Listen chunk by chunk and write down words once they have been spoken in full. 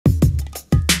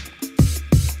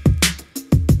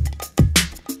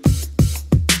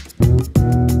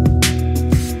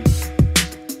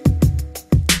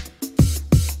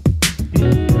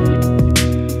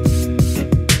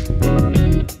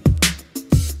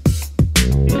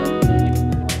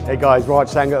Hey guys, Raj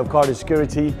Sanger of Car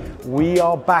Security. We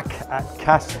are back at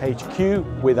CAS HQ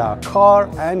with our car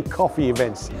and coffee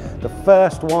events. The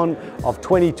first one of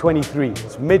 2023.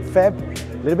 It's mid-Feb,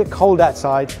 a little bit cold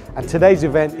outside, and today's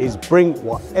event is bring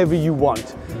whatever you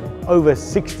want. Over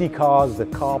 60 cars, the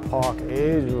car park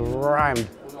is rammed,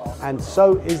 and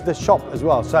so is the shop as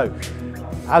well. So,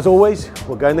 as always,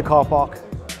 we'll go in the car park,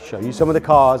 show you some of the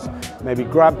cars, maybe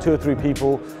grab 2 or 3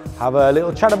 people, have a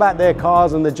little chat about their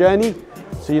cars and the journey.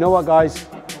 So you know what, guys?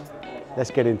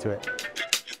 Let's get into it.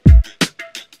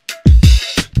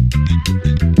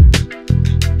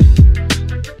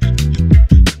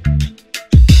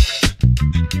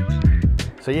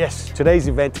 So yes, today's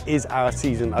event is our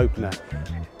season opener.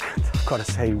 And I've got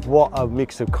to say, what a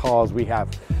mix of cars we have.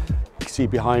 You can see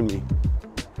behind me,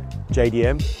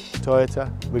 JDM,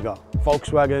 Toyota, we got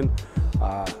Volkswagen,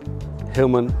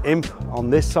 Hillman Imp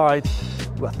on this side.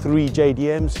 We've got 3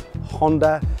 JDMs,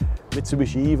 Honda,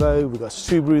 Mitsubishi Evo, we've got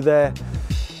Subaru there,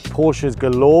 Porsches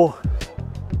galore,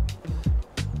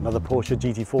 another Porsche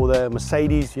GT4 there,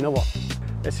 Mercedes, you know what?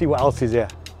 Let's see what else is here.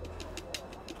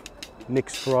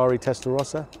 Nick's Ferrari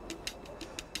Testarossa.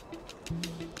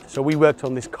 So we worked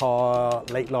on this car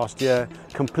late last year,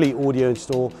 complete audio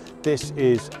install. This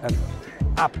is an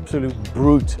absolute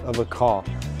brute of a car.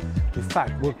 In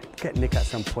fact, we'll get Nick at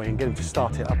some point and get him to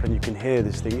start it up and you can hear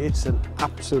this thing. It's an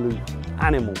absolute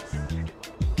animal.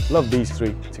 Love these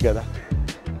 3 together.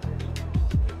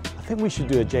 I think we should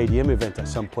do a JDM event at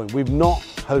some point. We've not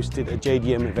hosted a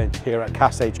JDM event here at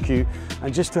CAS HQ,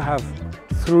 and just to have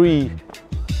 3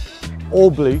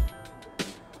 all blue,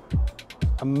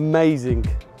 amazing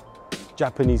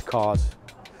Japanese cars.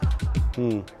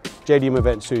 JDM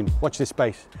event soon. Watch this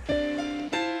space.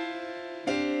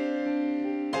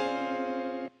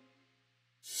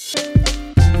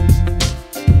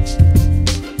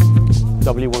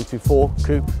 W124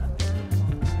 coupe,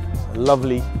 a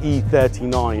lovely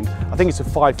E39. I think it's a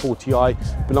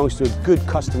 540i, belongs to a good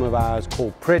customer of ours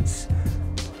called Pritz.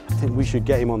 I think we should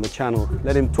get him on the channel,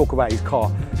 let him talk about his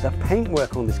car. The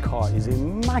paintwork on this car is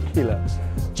immaculate.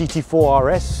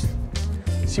 GT4 RS,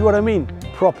 see what I mean?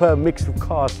 Proper mix of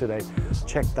cars today.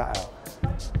 Check that out.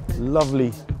 Lovely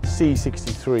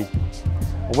C63.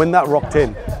 And when that rocked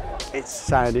in, it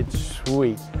sounded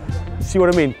sweet. See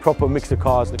what I mean? Proper mix of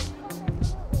cars.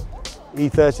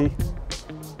 E30,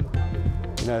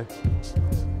 you know,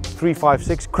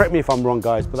 356, correct me if I'm wrong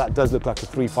guys, but that does look like a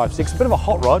 356, a bit of a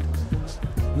hot rod,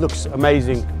 looks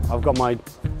amazing. I've got my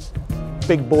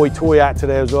big boy toy out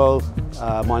today as well,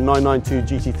 my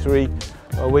 992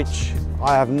 GT3, which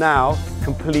I have now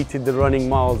completed the running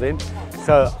miles in,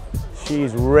 so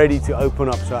she's ready to open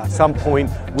up. So at some point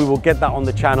we will get that on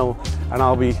the channel and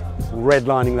I'll be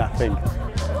redlining that thing.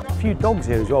 A few dogs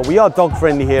here as well. We are dog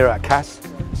friendly here at CAS.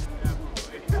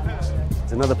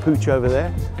 Another pooch over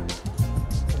there,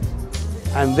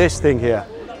 and this thing here,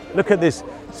 look at this.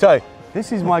 So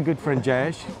this is my good friend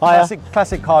Jayesh.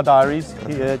 Classic Car Diaries.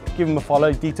 Give him a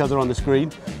follow, details are on the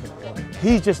screen.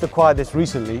 He's just acquired this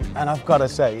recently and I've got to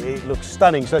say it looks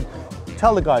stunning. So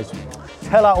tell the guys,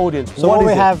 tell our audience, so what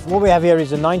we have here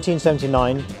is a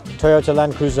 1979 Toyota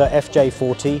Land Cruiser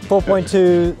FJ40,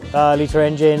 4.2 litre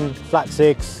engine, flat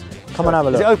 6. Come on, have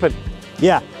a look. Is it open?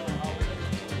 Yeah.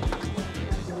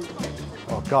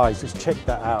 Guys, just check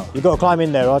that out. You've got to climb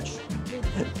in there, Raj.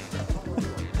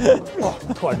 Oh,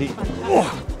 quite deep.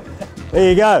 Oh. There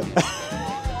you go.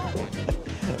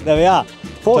 There we are.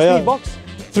 4-speed box?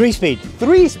 3-speed.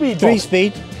 3-speed box?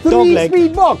 3-speed.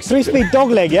 3-speed box? 3-speed dog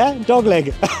leg, yeah? Dog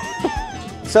leg.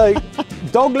 So,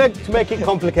 dog leg to make it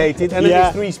complicated, and then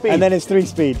it's 3-speed? And then it's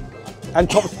 3-speed. And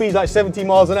top speed like 70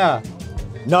 miles an hour?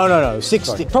 No, 60.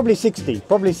 Sorry. Probably 60.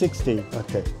 Probably 60.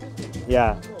 Okay.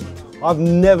 Yeah. I've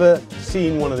never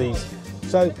seen one of these.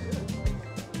 So,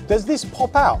 does this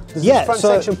pop out? Does this front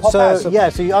section pop out? Yeah,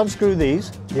 so you unscrew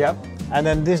these. Yeah. And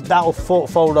then that'll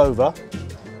fold over.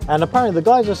 And apparently the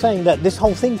guys are saying that this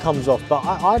whole thing comes off, but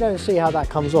I don't see how that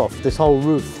comes off, this whole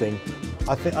roof thing.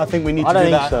 I think we need to do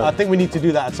that. So. I think we need to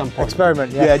do that at some point.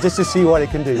 Experiment, yeah. Yeah, just to see what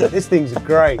it can do. This thing's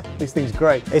great. This thing's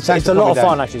great. It's a lot of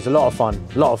fun, actually. It's a lot of fun.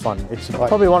 A lot of fun. It's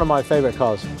probably one of my favourite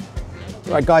cars.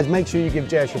 Right guys, make sure you give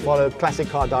Jayesh a follow, Classic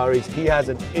Car Diaries. He has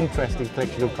an interesting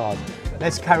collection of cars.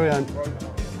 Let's carry on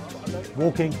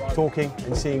walking, talking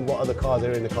and seeing what other cars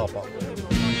are in the car park.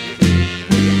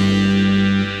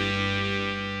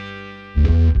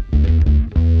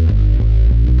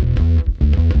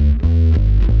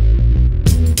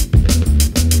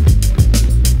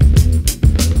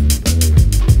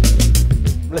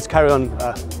 Let's carry on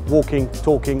walking,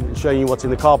 talking and showing you what's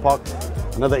in the car park.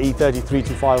 Another E30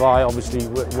 325i, obviously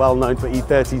well known for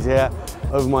E30s here,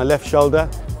 over my left shoulder.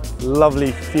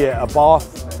 Lovely Fiat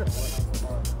Abarth.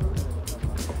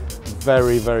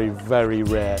 Very, very, very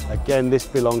rare. Again, this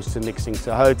belongs to Nick Singh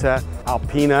Sahota.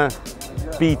 Alpina,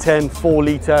 B10, 4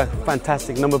 litre,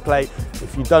 fantastic number plate.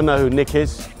 If you don't know who Nick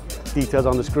is, details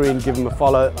on the screen, give him a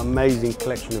follow. Amazing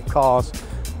collection of cars.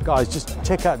 Guys, just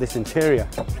check out this interior.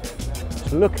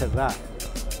 Just look at that.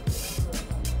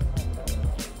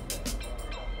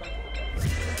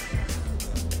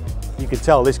 You can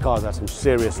tell this car's had some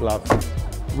serious love.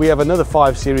 We have another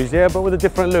 5 Series here, but with a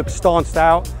different look, stanced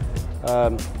out.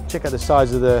 Check out the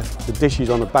size of the dishes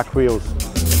on the back wheels.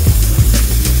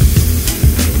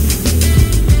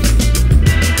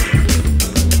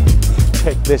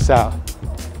 Check this out.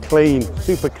 Clean,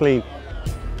 super clean.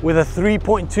 With a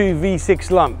 3.2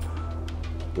 V6 lump.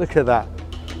 Look at that.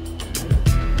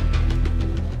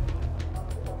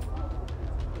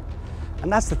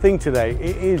 And that's the thing today,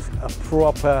 it is a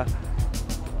proper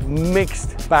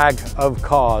mixed bag of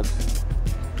cars.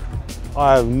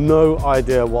 I have no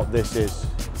idea what this is.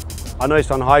 I know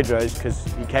it's on hydros because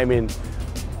he came in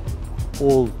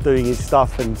all doing his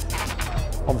stuff and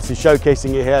obviously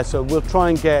showcasing it here. So we'll try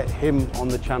and get him on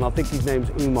the channel. I think his name's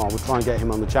Umar. We'll try and get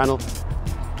him on the channel.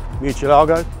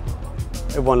 Murcielago.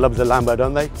 Everyone loves a Lambo,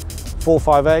 don't they?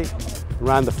 458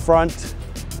 around the front.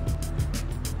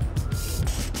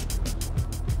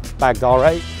 Bagged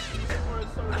R8.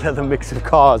 Another mix of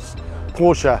cars.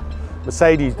 Porsche,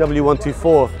 Mercedes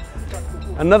W124.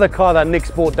 Another car that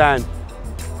Nick's brought down.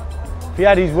 If he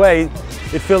had his way,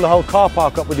 he'd fill the whole car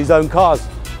park up with his own cars.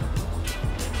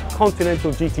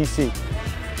 Continental GTC.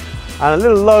 And a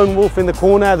little lone wolf in the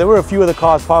corner. There were a few other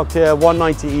cars parked here.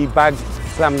 190E bagged,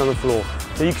 slammed on the floor.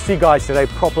 So you can see, guys, today,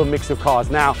 proper mix of cars.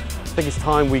 Now, I think it's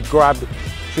time we grab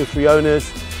 2 or 3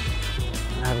 owners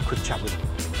and have a quick chat with them.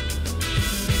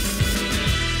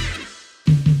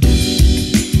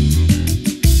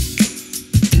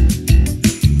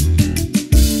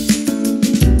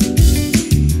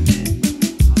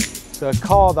 So a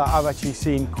car that I've actually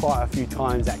seen quite a few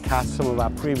times at CAS, some of our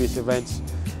previous events,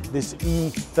 this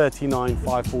E39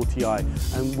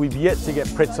 540i. And we've yet to get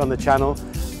Pritz on the channel,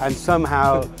 and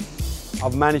somehow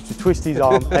I've managed to twist his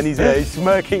arm and he's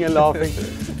smirking and laughing.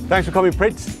 Thanks for coming,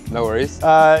 Pritz. No worries.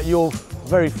 You're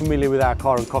very familiar with our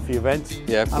car and coffee events.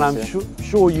 Yeah, and I'm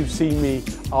sure you've seen me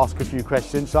ask a few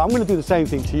questions. So I'm going to do the same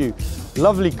thing to you.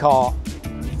 Lovely car,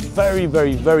 very,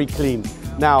 very, very clean.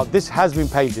 Now, this has been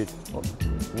painted.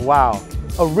 Wow,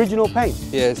 original paint?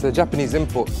 Yeah, it's a Japanese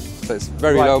import, so it's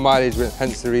very low mileage,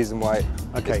 hence the reason why.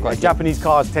 Okay, Japanese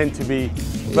cars tend to be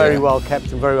very well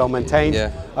kept and very well maintained.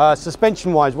 Yeah.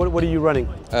 Suspension-wise, what are you running?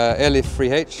 Airlift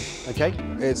 3H. Okay.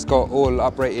 It's got all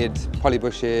uprated poly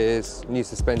bushes, new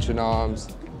suspension arms.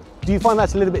 Do you find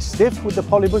that's a little bit stiff with the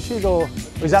poly bushes, or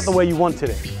is that the way you wanted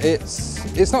it?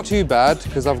 It's not too bad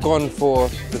because I've gone for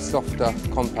the softer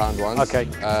compound ones. Okay.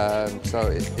 So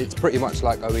it's pretty much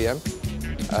like OEM.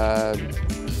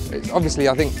 It's obviously,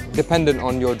 I think, dependent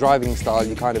on your driving style,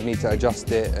 you kind of need to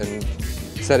adjust it and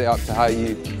set it up to how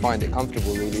you find it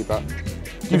comfortable, really. But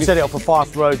you've set it up for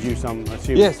fast road use, I'm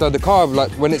assuming. Yeah, so the car,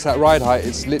 like when it's at ride height,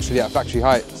 it's literally at factory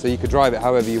height, so you could drive it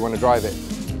however you want to drive it.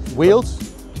 Wheels?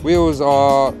 Wheels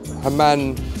are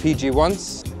Haman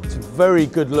PG1s. It's a very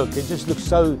good look. It just looks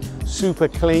so super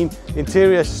clean.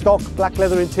 Interior, stock black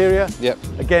leather interior. Yep.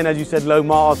 Again, as you said, low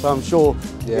miles, so I'm sure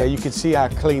you can see how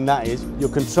clean that is. Your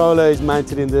controller is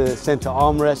mounted in the center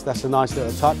armrest. That's a nice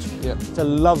little touch. Yep. It's a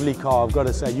lovely car, I've got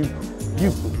to say.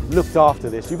 You've looked after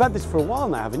this. You've had this for a while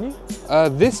now, haven't you?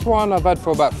 This one I've had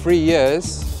for about 3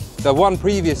 years. The one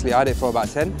previously I had it for about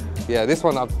 10. Yeah, this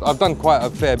one I've done quite a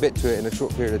fair bit to it in a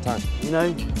short period of time. You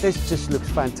know, this just looks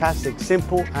fantastic,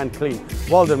 simple and clean.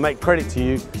 Well done, mate. Credit to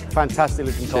you. Fantastic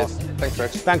looking car. Cheers. Thanks, Reg.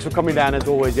 Thanks for coming down as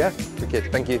always, yeah?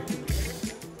 Wicked, thank you.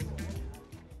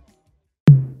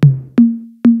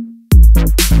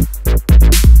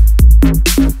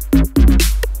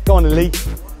 Go on, Lee.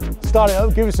 Start it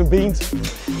up, give us some beans.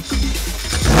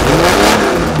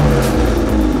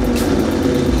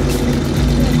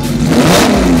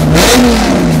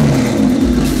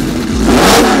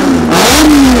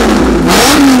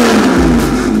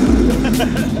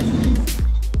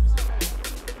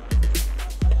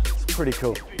 It's pretty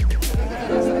cool.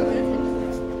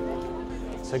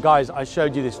 So guys, I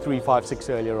showed you this 356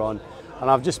 earlier on,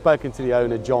 and I've just spoken to the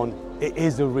owner, John. It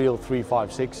is a real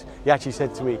 356. He actually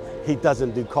said to me he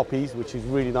doesn't do copies, which is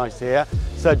really nice to hear.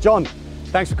 So John,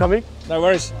 thanks for coming. No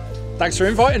worries. Thanks for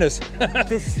inviting us.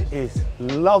 This is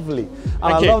lovely. And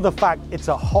I Thank you. love the fact it's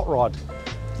a hot rod.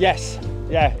 Yes,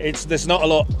 yeah, there's not a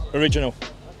lot original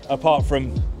apart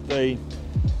from the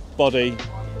body,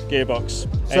 gearbox,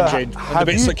 So engine, and the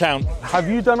bits that count. Have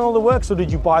you done all the works, or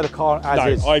did you buy the car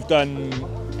as is? No, I've done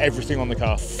everything on the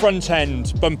car. Front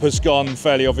end, bumper's gone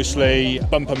fairly obviously,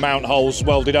 bumper mount holes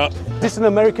welded up. Is this an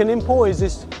American import? Is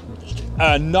this?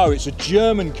 No, it's a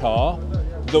German car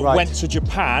that Right. went to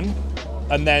Japan,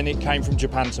 and then it came from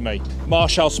Japan to me.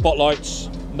 Marshall spotlights,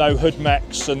 no hood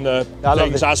mechs and the I love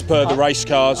things this. as per the race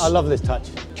cars. I love this touch.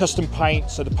 Custom paint,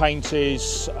 so the paint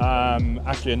is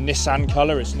actually a Nissan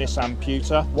colour, it's Nissan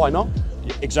Pewter. Why not?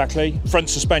 Exactly. Front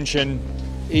suspension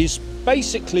is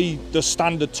basically the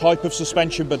standard type of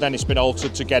suspension, but then it's been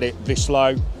altered to get it this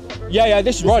low. Yeah,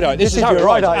 this is ride-out. This is how your it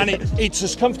rides, ride-out. and it's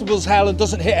as comfortable as hell and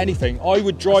doesn't hit anything. I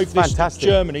would drive That's this to fantastic.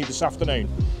 Germany this afternoon.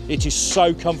 It is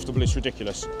so comfortable, it's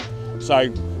ridiculous.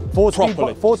 So, Four-speed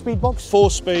properly. box?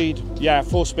 4-speed, yeah,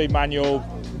 4-speed manual.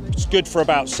 It's good for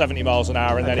about 70 miles an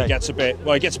hour, and then Okay. it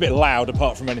gets a bit loud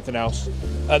apart from anything else.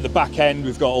 At the back end,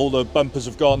 we've got all the bumpers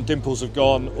have gone, dimples have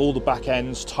gone, all the back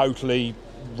ends totally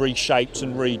reshaped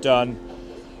and redone.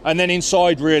 And then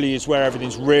inside really is where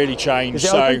everything's really changed. Is it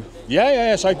So open?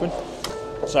 yeah, it's open.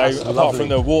 So That's apart lovely. from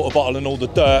the water bottle and all the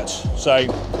dirt, so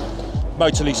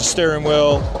motor leaser steering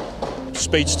wheel,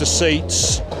 speedster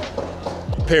seats,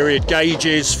 period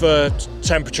gauges for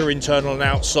temperature internal and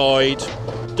outside,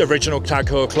 original tag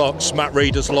heuer clocks, map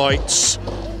readers lights,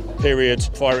 period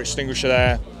fire extinguisher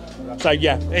there. So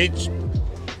yeah, it's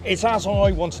as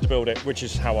I wanted to build it, which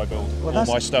is how I build all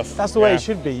my stuff. That's the way Yeah. it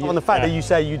should be. On the fact that you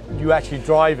say you actually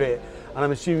drive it, and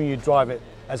I'm assuming you drive it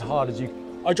as hard as you.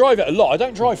 I drive it a lot. I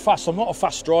don't drive fast. I'm not a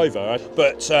fast driver,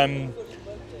 but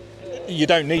you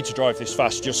don't need to drive this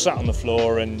fast. You're sat on the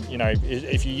floor, and you know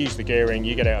if you use the gearing,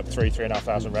 you get it up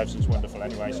 3,500 revs. It's wonderful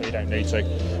anyway, so you don't need to.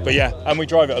 But yeah, and we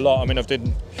drive it a lot. I mean, I've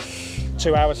done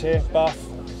 2 hours here, Bath.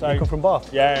 So You come from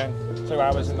Bath? Yeah, 2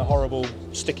 hours in the horrible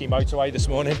sticky motorway this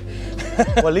morning.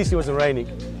 Well, at least it wasn't raining.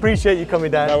 Appreciate you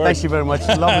coming down. No worries. Thank you very much.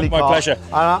 Lovely My car. pleasure.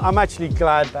 I'm actually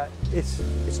glad that it's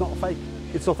not fake.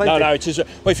 It's authentic. No, it is.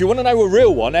 Well, if you want to know a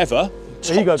real one ever,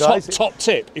 There you go, guys. Top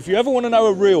tip. If you ever want to know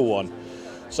a real one,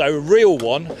 so a real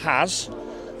one has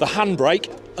the handbrake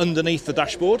underneath the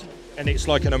dashboard, and it's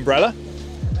like an umbrella,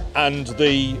 and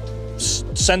the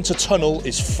centre tunnel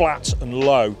is flat and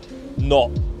low,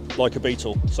 not like a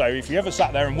Beetle. So if you ever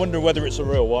sat there and wonder whether it's a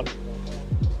real one,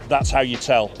 that's how you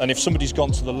tell. And if somebody's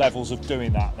gone to the levels of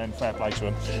doing that, then fair play to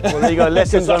them. Well, there you go.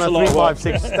 Lessons on That's a a lot of work.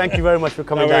 356. Thank you very much for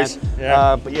coming No down. worries.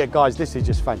 Yeah. But yeah, guys, this is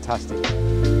just fantastic.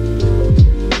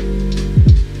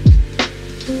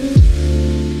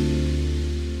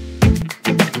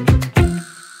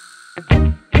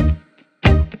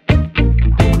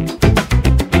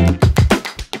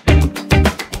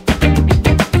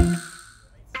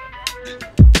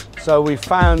 So we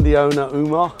found the owner,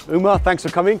 Umar. Umar, thanks for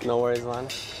coming. No worries, man.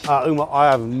 Umar, I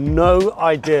have no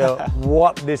idea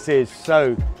what this is.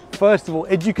 So, first of all,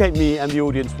 educate me and the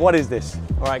audience. What is this?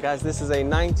 All right, guys, this is a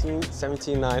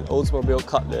 1979 Oldsmobile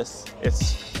Cutlass.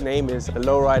 Its name is a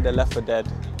Lowrider Left for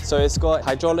Dead. So it's got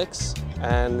hydraulics,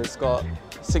 and it's got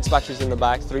 6 batteries in the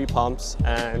back, 3 pumps,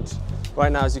 and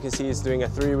right now, as you can see, it's doing a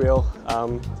 3-wheel.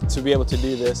 To be able to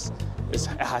do this, it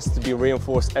has to be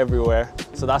reinforced everywhere.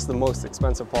 So that's the most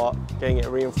expensive part, getting it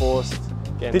reinforced,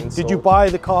 getting Did you buy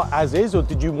the car as is, or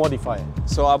did you modify it?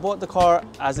 So I bought the car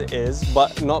as it is,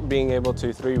 but not being able to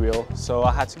 3-wheel, so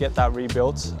I had to get that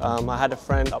rebuilt. I had a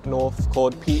friend up north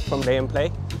called Pete from Day and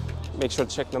Play. Make sure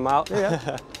to check them out.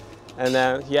 Yeah. And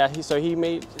then he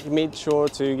made sure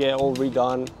to get it all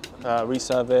redone,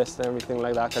 reserviced and everything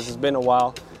like that, because it's been a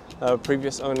while.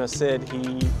 Previous owner Sid,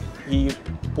 he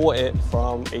bought it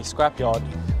from a scrapyard.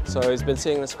 So it's been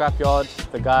sitting in the scrapyard.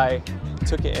 The guy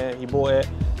took it in, he bought it,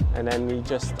 and then he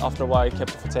just, after a while, he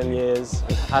kept it for 10 years.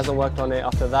 Hasn't worked on it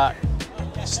after that.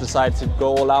 Just decided to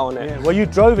go all out on it. Yeah. Well, you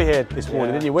drove it here this morning,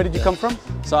 Yeah. didn't you? Where did you come from?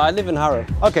 So I live in Harrow.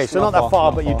 Okay, so not that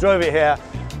far, but you drove it here.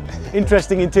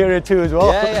 Interesting interior too as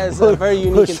well. Yeah, it's a very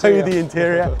unique We'll show you interior. the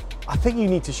interior. I think you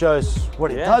need to show us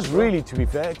what it Yeah, does, sure. really, to be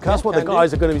fair. 'Cause that's what the can do.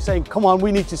 guys are going to be saying. Come on,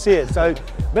 we need to see it. So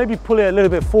maybe pull it a little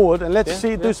bit forward and let's Yeah,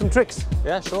 see it do yeah. some tricks.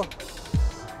 Yeah, sure.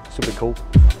 This will be cool.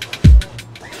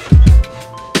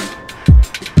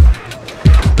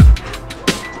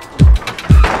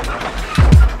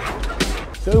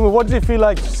 So, Uma, what does it feel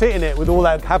like to sit in it with all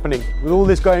that happening, with all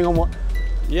this going on? What?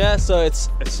 Yeah, so it's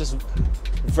just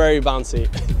very bouncy.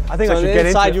 I think So I on should the get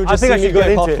inside, into you it. I just think I see me should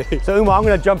get going into coffee. it. So, Uma, I'm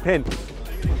going to jump in.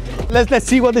 Let's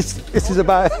see what this is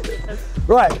about.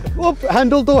 Right, whoop,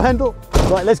 handle, door handle.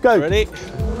 Right, let's go. Ready?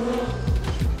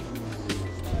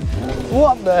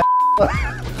 What the?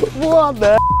 What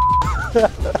the?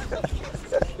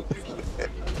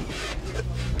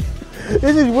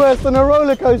 This is worse than a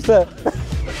roller coaster.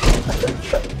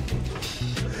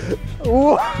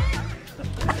 Ooh.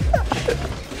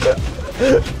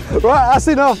 Right, that's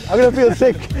enough. I'm gonna feel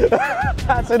sick.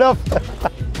 That's enough.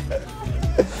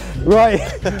 Right.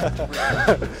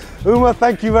 Uma,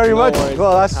 thank you very much. Worries.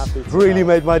 Well, that's really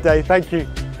made my day. Thank you.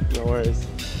 No worries.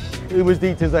 Uma's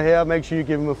details are here. Make sure you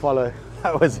give him a follow.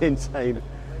 That was insane.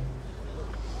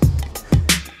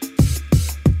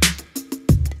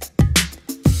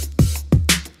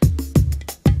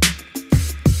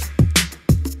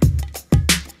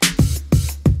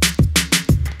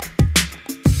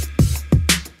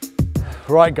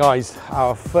 Right guys,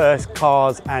 our first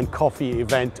cars and coffee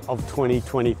event of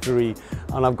 2023,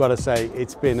 and I've got to say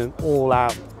it's been an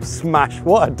all-out smash.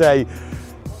 What a day.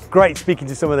 Great speaking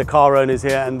to some of the car owners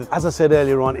here, and as I said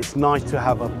earlier on, it's nice to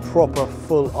have a proper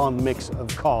full-on mix of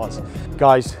cars.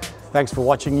 Guys, thanks for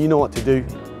watching. You know what to do.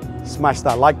 Smash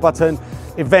that like button.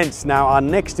 Events now, our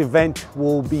next event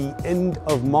will be end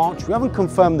of March. We haven't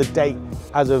confirmed the date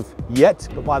as of yet,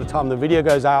 but by the time the video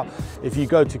goes out, if you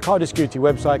go to Car Security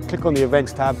website, click on the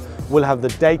events tab, we'll have the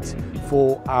date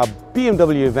for our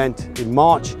BMW event in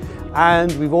March,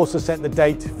 and we've also set the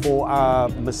date for our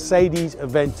Mercedes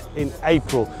event in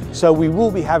April. So we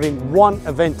will be having one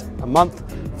event a month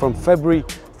from February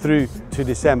through to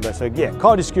December. So yeah,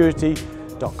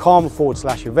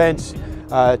 cardiscurity.com/events.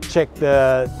 Check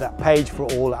that page for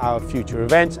all our future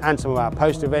events and some of our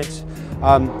post events.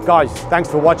 Guys, thanks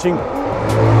for watching.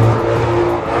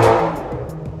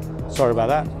 Sorry about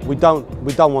that. We don't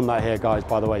want that here, guys,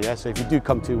 by the way, yeah? So if you do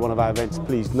come to one of our events,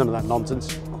 please, none of that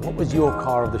nonsense. What was your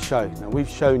car of the show? Now, we've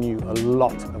shown you a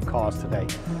lot of cars today.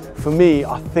 For me,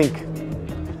 I think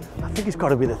it's got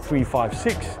to be the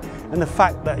 356. And the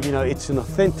fact that, you know, it's an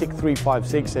authentic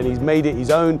 356 and he's made it his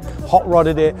own, hot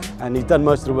rodded it, and he's done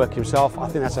most of the work himself. I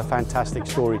think that's a fantastic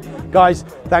story. Guys,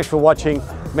 thanks for watching.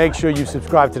 Make sure you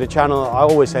subscribe to the channel. I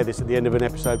always say this at the end of an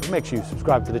episode, but make sure you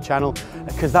subscribe to the channel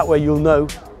because that way you'll know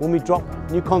when we drop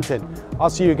new content. I'll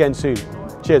see you again soon.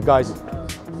 Cheers, guys.